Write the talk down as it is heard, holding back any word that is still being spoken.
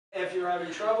if you're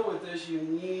having trouble with this, you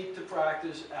need to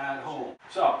practice at home.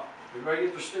 So, everybody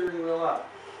get the steering wheel up.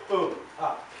 Boom,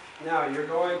 up. Now you're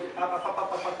going up, up, up,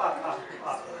 up, up, up, up, up,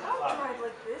 up. I'll try it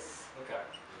like this. Okay.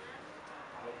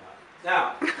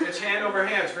 Now, it's hand over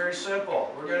hand. It's very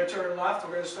simple. We're going to turn left.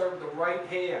 We're going to start with the right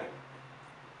hand.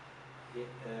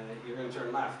 You're going to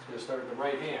turn left. It's going to start with the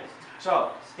right hand.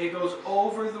 So, it goes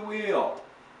over the wheel,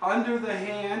 under the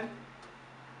hand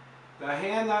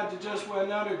that just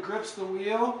went under grips the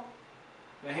wheel.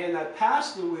 The hand that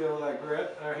passed the wheel, that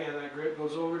grip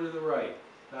goes over to the right.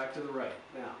 Back to the right.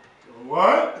 Now,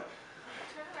 what?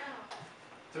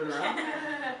 Turn around.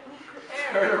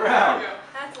 Turn around.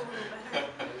 That's a little better.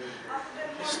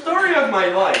 Story of my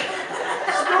life.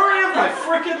 Story of my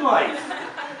freaking life.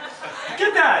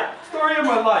 Get that. Story of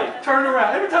my life. Turn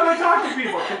around. Every time I talk to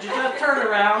people, could you just turn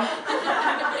around?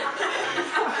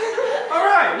 All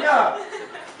right, yeah.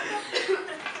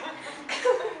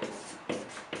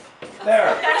 There.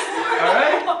 All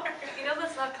right? You know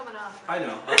that's not coming off. I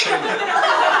know.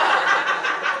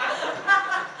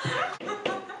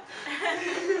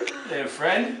 Hey,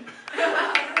 friend.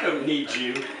 I don't need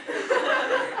you.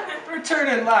 We're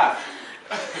turning left.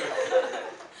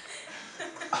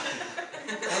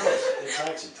 It's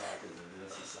actually talking to me.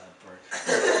 That's the sad part.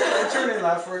 We're turning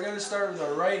left. We're going to start with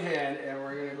the right hand, and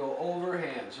we're going to go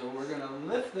overhand. So we're going to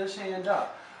lift this hand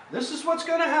up. This is what's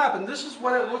going to happen. This is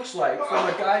what it looks like from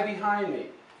the guy behind me,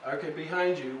 okay,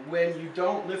 behind you, when you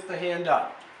don't lift the hand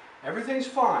up. Everything's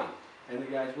fine. And the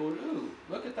guy's going, ooh,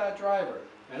 look at that driver.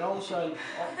 And all of a sudden,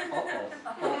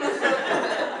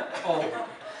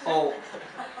 oh.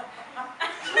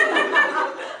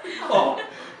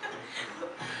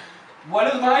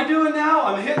 What am I doing now?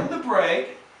 I'm hitting the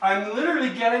brake. I'm literally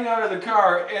getting out of the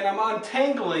car, and I'm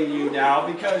untangling you now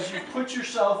because you put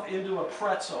yourself into a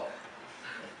pretzel.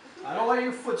 I don't know what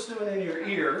your foot's doing in your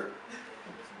ear.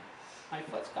 My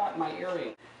foot's got in my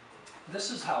earring.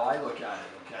 This is how I look at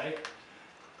it, okay?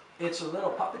 It's a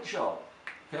little puppet show,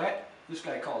 okay? This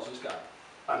guy calls this guy.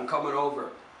 I'm coming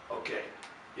over. Okay.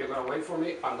 You're going to wait for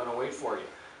me? I'm going to wait for you.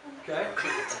 Okay?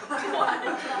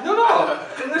 No.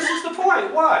 And this is the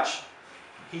point. Watch.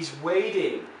 He's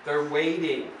waiting. They're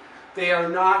waiting. They are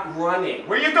not running.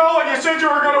 Where you going? You said you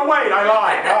were going to wait. I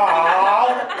lied.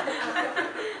 Oh.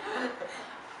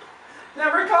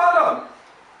 Never caught him.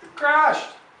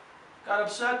 Crashed. Got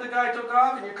upset. The guy took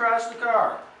off and you crashed the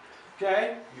car.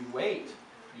 Okay? You wait.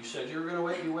 You said you were going to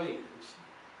wait. You wait.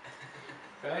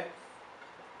 Okay?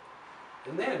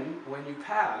 And then, when you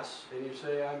pass, and you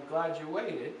say, I'm glad you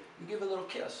waited, you give a little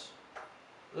kiss,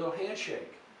 a little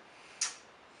handshake.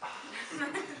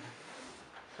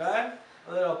 Okay?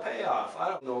 A little payoff. I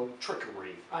don't know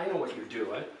trickery. I know what you're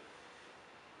doing.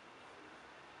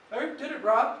 Did it,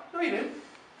 Rob? No, you didn't.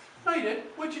 No, you didn't.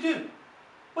 What'd you do?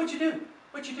 What'd you do?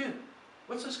 What'd you do?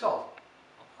 What's this called?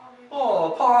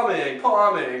 Oh, palming,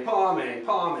 palming, palming,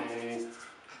 palming.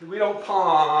 We don't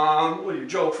palm. What are you,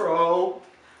 Joe Pro?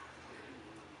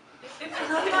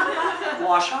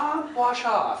 Wash on, wash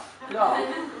off. No.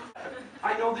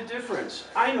 I know the difference.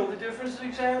 I know the difference. The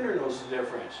examiner knows the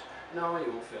difference. No,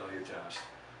 you won't fail your test.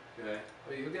 Okay?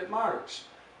 But you'll get marks.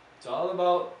 It's all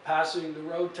about passing the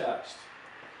road test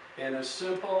in a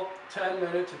simple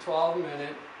 10-minute to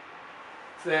 12-minute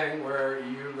thing where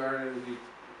you're going to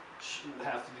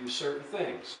have to do certain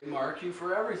things. They mark you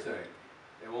for everything.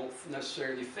 They won't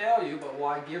necessarily fail you, but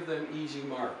why give them easy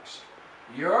marks?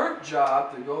 Your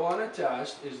job to go on a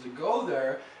test is to go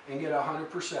there and get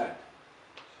 100%.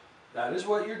 That is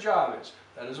what your job is.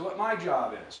 That is what my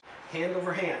job is. Hand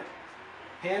over hand.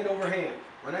 Hand over hand.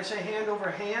 When I say hand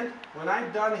over hand, when I'm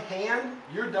done hand,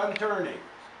 you're done turning.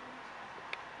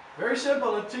 Very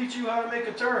simple to teach you how to make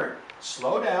a turn.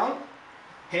 Slow down.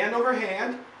 Hand over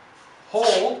hand.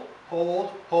 Hold,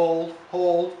 hold, hold,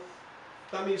 hold.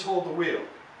 That means hold the wheel,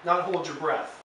 not hold your breath.